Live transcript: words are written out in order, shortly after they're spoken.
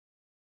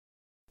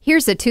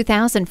Here's a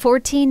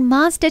 2014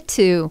 Mazda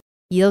 2.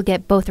 You'll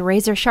get both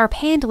razor-sharp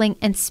handling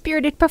and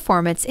spirited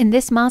performance in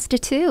this Mazda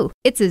 2.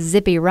 It's a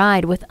zippy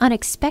ride with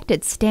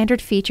unexpected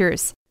standard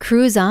features.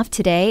 Cruise off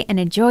today and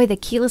enjoy the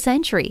keyless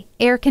entry,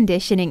 air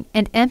conditioning,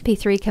 and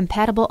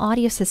MP3-compatible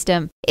audio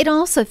system. It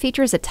also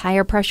features a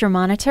tire pressure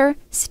monitor,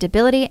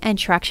 stability and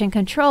traction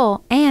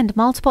control, and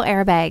multiple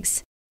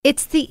airbags.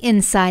 It's the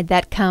inside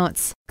that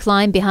counts.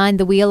 Climb behind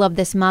the wheel of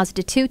this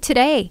Mazda 2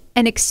 today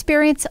and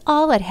experience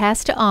all it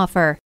has to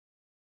offer.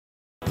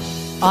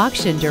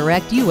 Auction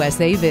Direct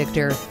USA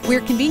Victor.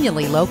 We're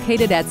conveniently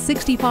located at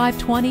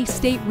 6520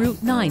 State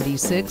Route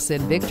 96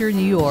 in Victor,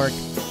 New York.